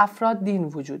تعداد افراد دین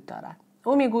وجود دارد.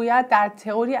 او میگوید در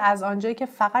تئوری از آنجایی که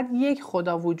فقط یک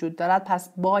خدا وجود دارد پس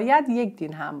باید یک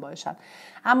دین هم باشد،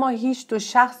 اما هیچ دو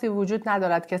شخصی وجود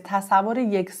ندارد که تصور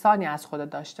یکسانی از خدا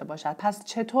داشته باشد. پس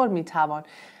چطور میتوان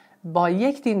با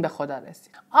یک دین به خدا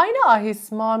رسید؟ آیین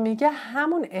آهیسما میگه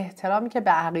همون احترامی که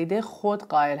به عقیده خود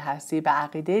قائل هستی به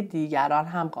عقیده دیگران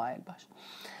هم قائل باش.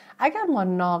 اگر ما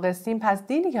ناقصیم پس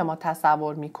دینی که ما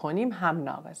تصور میکنیم هم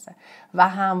ناقصه و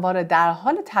همواره در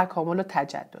حال تکامل و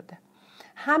تجدده.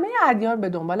 همه ادیان به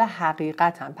دنبال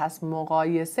حقیقتن، پس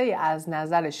مقایسه از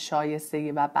نظر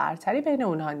شایستگی و برتری بین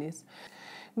اونها نیست.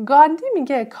 گاندی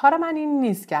میگه کار من این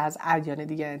نیست که از ادیان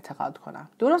دیگه انتقاد کنم.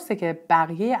 درسته که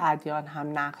بقیه ادیان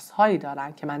هم نقص‌هایی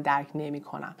دارن که من درک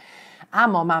نمی‌کنم،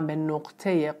 اما من به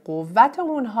نقطه قوت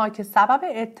اونها که سبب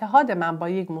اتحاد من با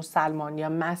یک مسلمان یا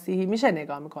مسیحی میشه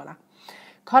نگاه میکنم.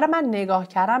 کار من نگاه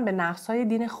کردن به نقص‌های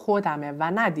دین خودمه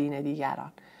و نه دین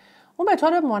دیگران. اون به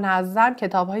طور منظم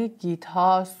کتاب‌های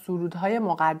گیتا، سرودهای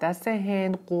مقدس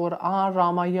هند، قرآن،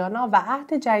 رامایانا و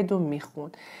عهد جدید رو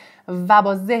میخوند و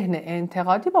با ذهن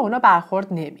انتقادی با اونا برخورد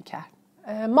نمی‌کرد.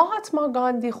 مهاتما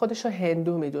گاندی خودشو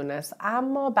هندو میدونست،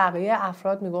 اما بقیه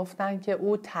افراد میگفتن که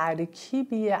او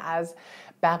ترکیبی از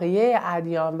بقیه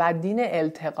ادیان و دین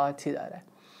التقاطی داره.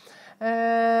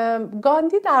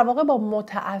 گاندی در واقع با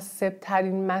متعصب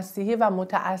ترین مسیحی و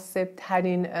متعصب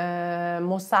ترین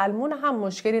مسلمون هم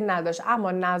مشکلی نداشت،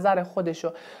 اما نظر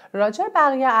خودشو راجع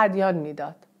بقیه ادیان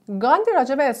میداد. گاندی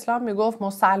راجع به اسلام میگفت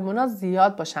مسلمونا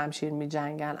زیاد با شمشیر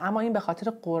میجنگن، اما این به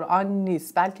خاطر قرآن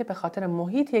نیست بلکه به خاطر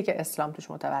محیطیه که اسلام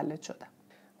توش متولد شده.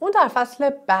 اون در فصل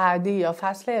بعدی یا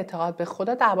فصل اعتقاد به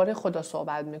خدا درباره خدا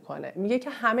صحبت میکنه. میگه که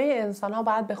همه انسان‌ها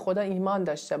باید به خدا ایمان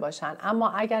داشته باشن، اما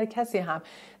اگر کسی هم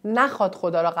نخواد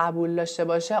خدا را قبول داشته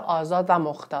باشه آزاد و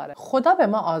مختاره. خدا به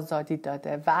ما آزادی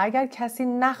داده و اگر کسی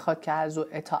نخواد که از او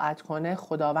اطاعت کنه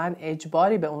خداوند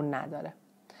اجباری به اون نداره.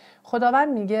 خداوند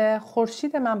میگه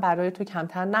خورشید من برای تو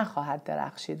کمتر نخواهد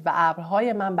درخشید و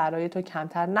ابرهای من برای تو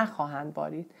کمتر نخواهند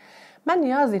بارید. من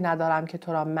نیازی ندارم که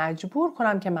تو را مجبور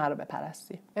کنم که من رو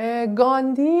بپرستی.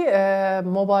 گاندی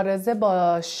مبارزه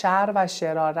با شر و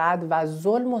شرارت و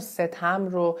ظلم و ستم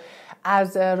رو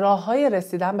از راه‌های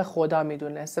رسیدن به خدا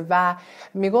میدونست و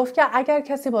میگفت که اگر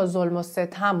کسی با ظلم و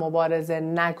ستم مبارزه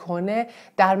نکنه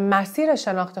در مسیر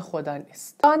شناخت خدا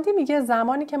نیست. گاندی میگه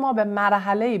زمانی که ما به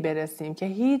مرحله‌ای برسیم که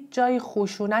هیچ جای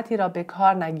خشونتی را به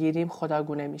کار نگیریم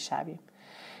خداگونه میشویم.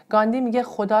 گاندی میگه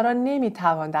خدا را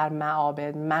نمیتوان در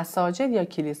معابد، مساجد یا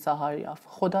کلیساها یافت.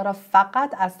 خدا را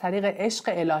فقط از طریق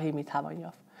عشق الهی میتوان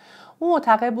یافت. او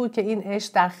معتقد بود که این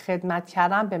عشق در خدمت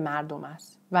کردن به مردم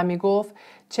است و میگفت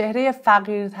چهره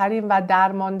فقیرترین و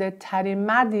درمانده ترین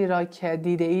مردی را که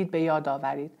دیده اید به یاد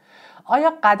آورید.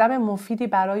 آیا قدم مفیدی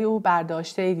برای او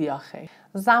برداشته اید یا خیر؟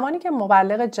 زمانی که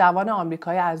مبلغ جوان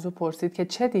آمریکایی از او پرسید که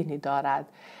چه دینی دارد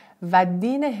و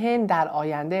دین هند در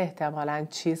آینده احتمالاً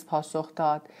چیز پاسخ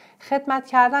داد، خدمت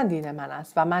کردن دین من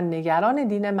است و من نگران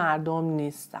دین مردم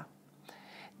نیستم.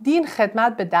 دین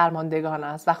خدمت به درماندگان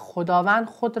است و خداوند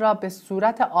خود را به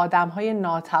صورت آدم‌های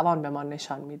ناتوان به ما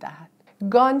نشان می‌دهد.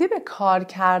 گاندی به کار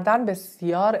کردن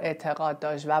بسیار اعتقاد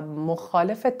داشت و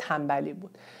مخالف تنبلی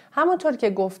بود. همونطور که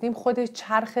گفتیم خودش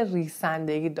چرخ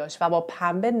ریسندگی داشت و با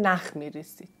پنبه نخ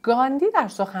می‌ریسید. گاندی در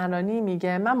سخنرانی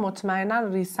میگه من مطمئنا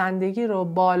ریسندگی رو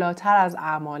بالاتر از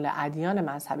اعمال ادیان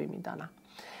مذهبی میدانم.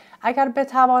 اگر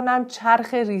بتوانم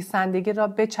چرخ ریسندگی را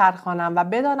بچرخانم و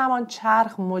بدانم آن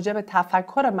چرخ موجب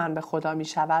تفکر من به خدا می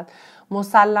شود،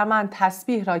 مسلماً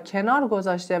تسبیح را کنار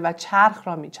گذاشته و چرخ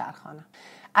را می چرخانم.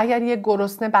 اگر یک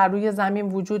گرسنه بر روی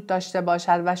زمین وجود داشته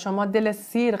باشد و شما دل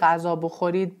سیر غذا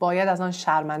بخورید، باید از آن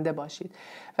شرمنده باشید.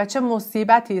 و چه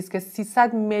مصیبتی است که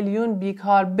 300 میلیون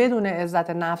بیکار بدون عزت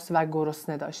نفس و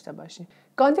گرسنه داشته باشید.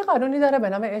 گاندی قانونی داره به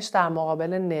نام عشق در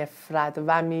مقابل نفرت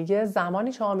و میگه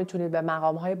زمانی شما میتونید به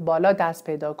مقام‌های بالا دست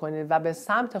پیدا کنید و به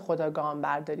سمت خدا گام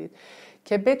بردارید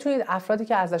که بتونید افرادی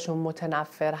که ازشون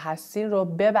متنفر هستین رو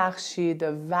ببخشید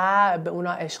و به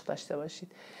اونا عشق داشته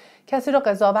باشید. کسی رو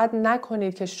قضاوت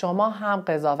نکنید که شما هم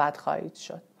قضاوت خواهید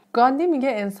شد. گاندی میگه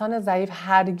انسان ضعیف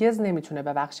هرگز نمیتونه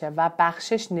ببخشه و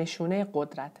بخشش نشونه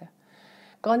قدرته.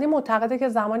 گاندی معتقده که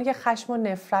زمانی که خشم و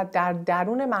نفرت در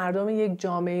درون مردم یک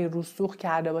جامعه رسوخ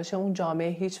کرده باشه، اون جامعه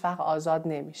هیچ وقت آزاد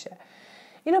نمیشه.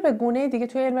 اینو به گونه دیگه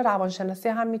توی علم روانشناسی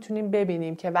هم میتونیم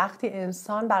ببینیم که وقتی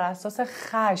انسان بر اساس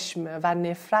خشم و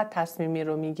نفرت تصمیمی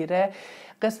رو میگیره،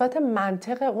 قسمت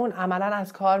منطق اون عملا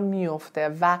از کار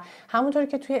میفته و همونطور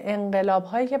که توی انقلاب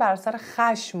هایی که بر اثر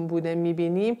خشم بوده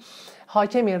میبینیم،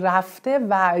 حاکمی رفته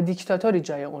و دیکتاتوری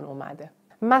جای اون اومده.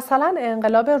 مثلا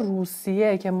انقلاب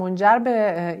روسیه که منجر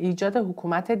به ایجاد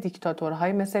حکومت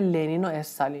دیکتاتورهای مثل لنین و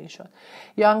استالین شد،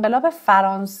 یا انقلاب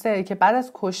فرانسه که بعد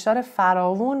از کشتار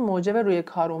فراوون موجب روی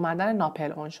کار اومدن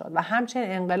ناپلئون شد، و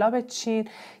همچنین انقلاب چین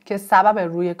که سبب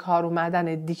روی کار اومدن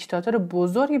دیکتاتور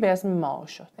بزرگی به اسم مائو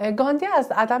شد. گاندی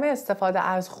از عدم استفاده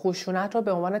از خشونت رو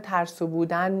به عنوان ترسو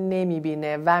بودن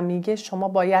نمیبینه و میگه شما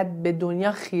باید به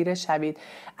دنیا خیره شوید،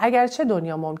 اگرچه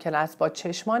دنیا ممکن است با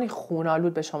چشمانی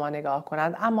خونالود به شما نگاه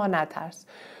کند، اما نترس.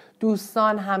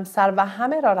 دوستان، همسر و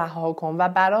همه را رها کن و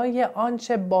برای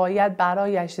آنچه باید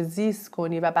برایش زیست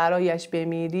کنی و برایش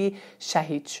بمیری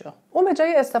شهید شو. اون به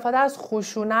جای استفاده از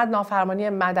خشونت نافرمانی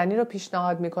مدنی رو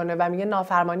پیشنهاد میکنه و میگه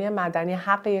نافرمانی مدنی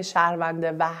حق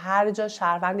شهرونده و هر جا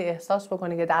شهروندی احساس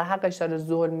بکنه که در حقش داره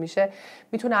ظلم میشه،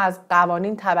 میتونه از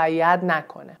قوانین تبعیت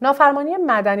نکنه. نافرمانی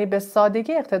مدنی به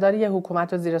سادگی اقتدار یه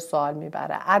حکومت رو زیر سوال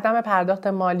میبره. عدم پرداخت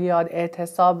مالیات،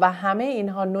 اعتصاب و همه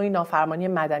اینها نوعی نافرمانی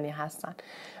مدنی هستن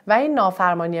و این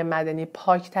نافرمانی مدنی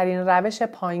پاکترین روش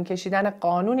پایین کشیدن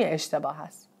قانونی اشتباه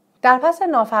است. در پس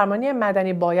نافرمانی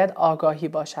مدنی باید آگاهی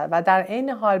باشد و در عین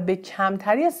حال به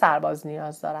کمتری سرباز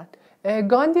نیاز دارد.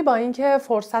 گاندی با اینکه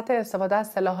فرصت استفاده از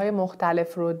سلاح‌های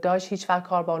مختلف رو داشت، هیچ وقت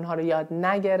کار با اونها رو یاد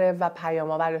نگرفت و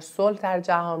پیام‌آور صلح در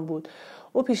جهان بود.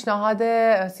 او پیشنهاد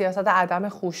سیاست عدم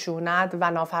خشونت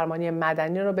و نافرمانی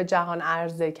مدنی رو به جهان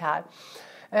عرضه کرد.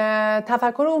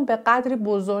 تفکر اون به قدری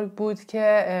بزرگ بود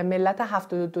که ملت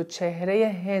 72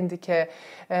 چهره هند که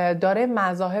داره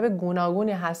مذاهب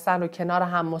گوناگونی هستن رو کنار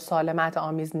هم مسالمت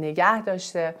آمیز نگه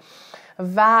داشته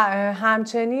و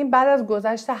همچنین بعد از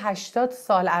گذشت 80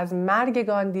 سال از مرگ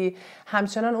گاندی،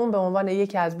 همچنان اون به عنوان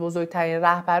یکی از بزرگترین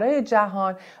رهبرای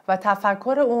جهان و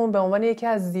تفکر اون به عنوان یکی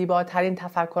از زیباترین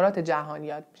تفکرات جهان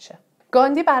یاد میشه.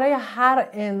 گاندی برای هر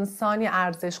انسانی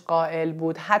ارزش قائل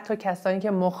بود، حتی کسانی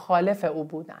که مخالف او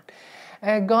بودند.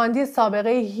 گاندی سابقه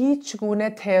هیچ گونه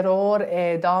ترور،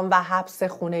 اعدام و حبس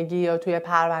خونگی یا توی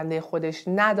پرونده خودش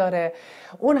نداره.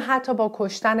 اون حتی با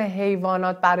کشتن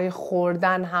حیوانات برای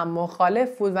خوردن هم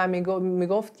مخالف بود و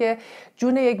میگفت که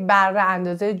جون یک بره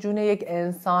اندازه جون یک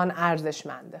انسان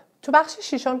ارزشمنده. تو بخش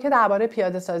ششم که درباره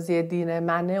پیاده سازی دین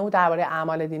منه، او درباره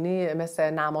اعمال دینی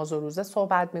مثل نماز و روزه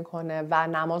صحبت میکنه و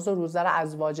نماز و روزه رو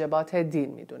از واجبات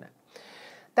دین میدونه.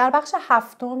 در بخش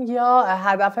هفتم یا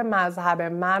هدف مذهب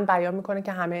من بیان میکنه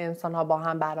که همه انسان ها با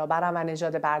هم برابرن و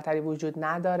نژاد برتری وجود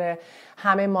نداره،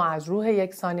 همه ما از روح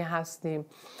یکسانی هستیم.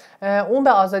 اون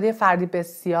به آزادی فردی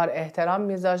بسیار احترام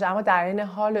میذاشت، اما در این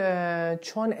حال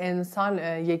چون انسان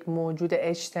یک موجود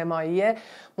اجتماعیه،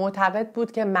 معتقد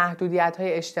بود که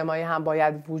محدودیت‌های اجتماعی هم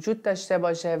باید وجود داشته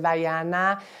باشه و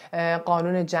یعنی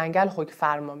قانون جنگل حکم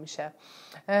فرما میشه.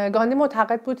 گاندی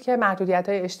معتقد بود که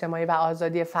محدودیت‌های اجتماعی و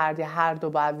آزادی فردی هر دو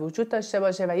باید وجود داشته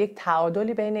باشه و یک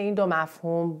تعادلی بین این دو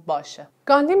مفهوم باشه.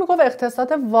 گاندی میگفت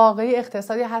اقتصاد واقعی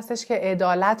اقتصادی هستش که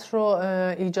عدالت رو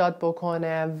ایجاد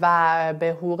بکنه و به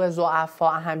حقوق ضعفا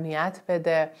اهمیت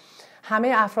بده.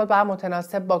 همه افراد باید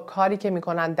متناسب با کاری که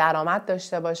میکنن درآمد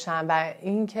داشته باشن و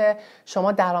اینکه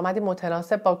شما درآمدی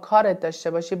متناسب با کارت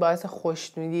داشته باشی باعث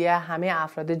خوشنودی همه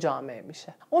افراد جامعه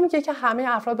میشه. اون میگه که همه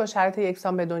افراد با شرایط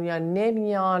یکسان به دنیا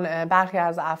نمیان، برخی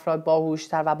از افراد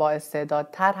باهوشتر و با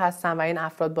استعدادتر هستن و این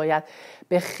افراد باید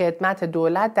به خدمت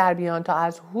دولت در بیان تا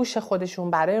از هوش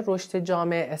خودشون برای رشد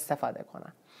جامعه استفاده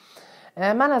کنن.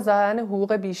 من از دادن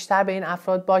حقوق بیشتر به این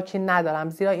افراد باکی ندارم،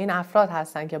 زیرا این افراد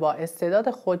هستند که با استعداد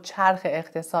خود چرخ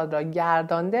اقتصاد را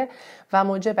گردانده و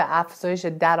موجب افزایش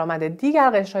درآمد دیگر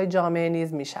قشرهای جامعه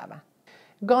نیز میشوند.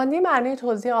 گاندی معنی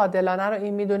توزیع عادلانه رو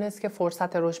این میدونست که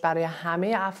فرصت رشد برای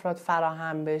همه افراد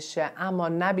فراهم بشه، اما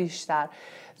نه بیشتر.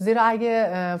 زیرا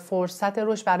اگه فرصت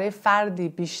رشد برای فردی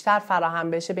بیشتر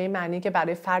فراهم بشه، به این معنی که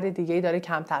برای فرد دیگه‌ای داره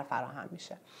کمتر فراهم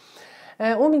میشه.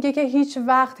 اون میگه که هیچ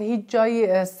وقت هیچ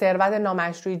جایی ثروت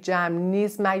نامشروعی جمع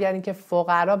نیست مگر اینکه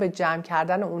فقرا به جمع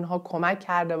کردن اونها کمک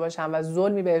کرده باشن و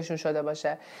ظلمی بهشون شده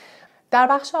باشه. در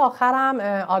بخش آخرم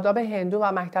آداب هندو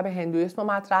و مکتب هندویسم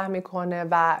رو مطرح میکنه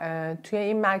و توی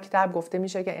این مکتب گفته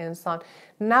میشه که انسان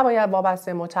نباید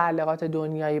وابسته متعلقات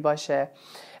دنیایی باشه.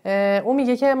 اون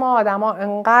میگه که ما آدما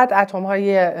انقدر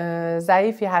اتم‌های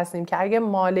ضعیفی هستیم که اگه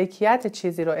مالکیت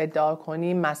چیزی رو ادعا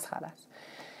کنیم مسخره است.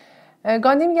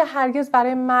 گاندی میگه هرگز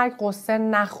برای مرگ قصه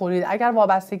نخورید. اگر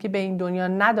وابستگی به این دنیا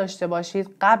نداشته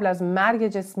باشید، قبل از مرگ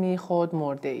جسمی خود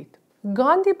مرده اید.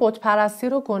 گاندی بتپرستی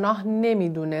رو گناه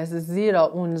نمیدونست، زیرا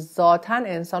اون ذاتاً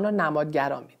انسان رو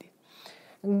نمادگرا میدید.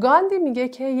 گاندی میگه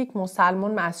که یک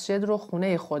مسلمان مسجد رو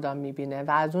خونه خدا میبینه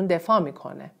و از اون دفاع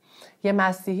میکنه. یه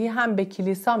مسیحی هم به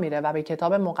کلیسا میره و به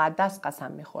کتاب مقدس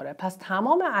قسم میخوره. پس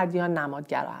تمام ادیان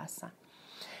نمادگرا هستن.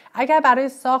 اگر برای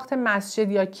ساخت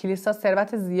مسجد یا کلیسا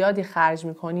ثروت زیادی خرج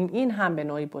میکنیم، این هم به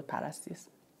نوعی بتپرستی است.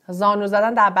 زانو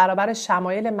زدن در برابر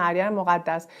شمایل مریم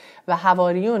مقدس و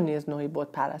حواریون نیز نوعی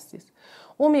بتپرستی است.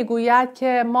 او میگوید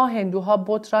که ما هندوها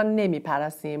بت را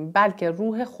نمیپرستیم، بلکه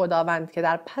روح خداوند که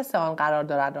در پس آن قرار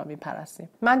دارد را میپرستیم.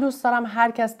 من دوست دارم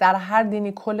هر کس در هر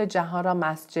دینی کل جهان را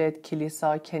مسجد،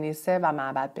 کلیسا، کنیسه و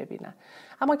معبد ببیند.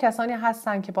 اما کسانی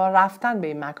هستند که با رفتن به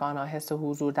این مکان‌ها حس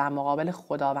حضور در مقابل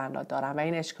خداوند را دارند و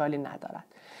این اشکالی ندارد.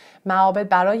 معابد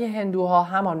برای هندوها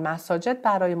همان مساجد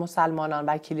برای مسلمانان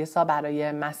و کلیسا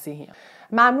برای مسیحیان.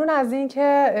 ممنون از این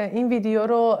که این ویدیو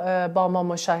رو با ما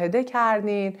مشاهده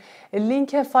کردین.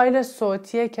 لینک فایل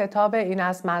صوتی کتاب این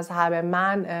از مذهب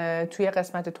من توی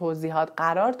قسمت توضیحات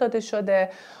قرار داده شده.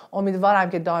 امیدوارم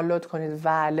که دانلود کنید و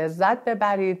لذت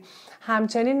ببرید.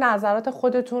 همچنین نظرات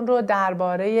خودتون رو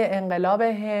درباره انقلاب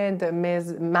هند،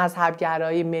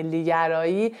 مذهبگرایی،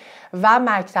 ملیگرایی و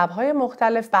مکتب‌های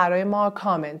مختلف برای ما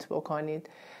کامنت بکنید.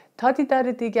 تا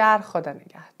دیدار دیگر، خدا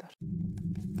نگهدار.